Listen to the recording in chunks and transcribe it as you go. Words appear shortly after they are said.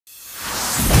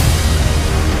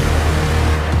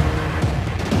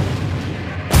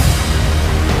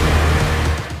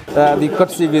The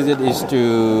courtesy visit is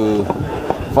to,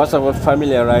 first of all,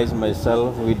 familiarize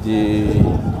myself with the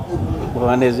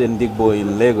Ohanaeze Ndigbo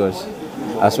in Lagos,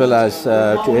 as well as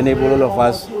to enable all of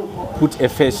us put a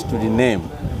face to the name.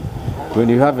 When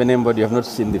you have a name but you have not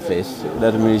seen the face,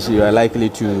 that means you are likely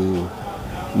to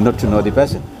not to know the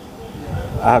person.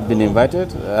 I have been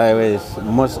invited. I was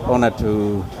most honored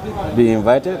to be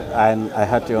invited, and I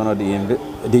had to honor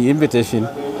the invitation,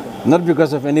 not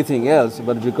because of anything else,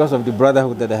 but because of the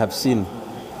brotherhood that I have seen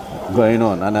going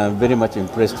on. And I'm very much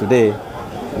impressed today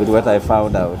with what I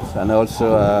found out, and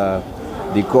also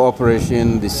the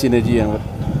cooperation, the synergy, and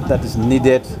what that is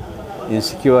needed in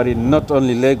securing not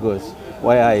only Lagos,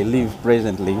 where I live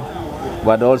presently,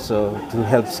 but also to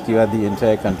help secure the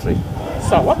entire country.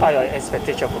 So what are your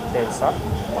expectations from them, sir?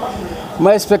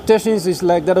 My expectations is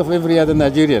like that of every other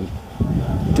Nigerian,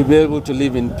 to be able to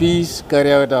live in peace,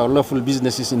 carry out our lawful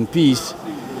businesses in peace,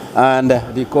 and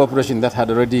the cooperation that had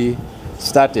already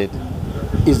started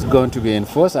is going to be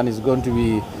enforced and is going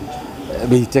to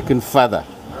be taken further.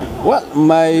 Well,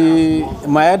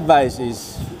 my advice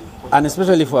is, and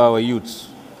especially for our youths,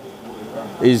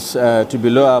 is to be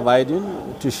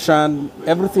law-abiding, to shun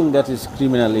everything that is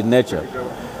criminal in nature.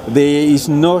 There is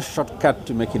no shortcut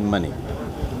to making money.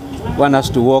 One has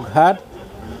to work hard,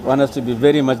 one has to be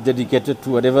very much dedicated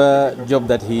to whatever job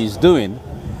that he is doing,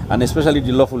 and especially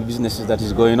the lawful businesses that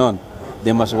is going on.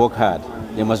 They must work hard,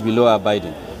 they must be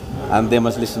law-abiding, and they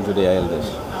must listen to their elders.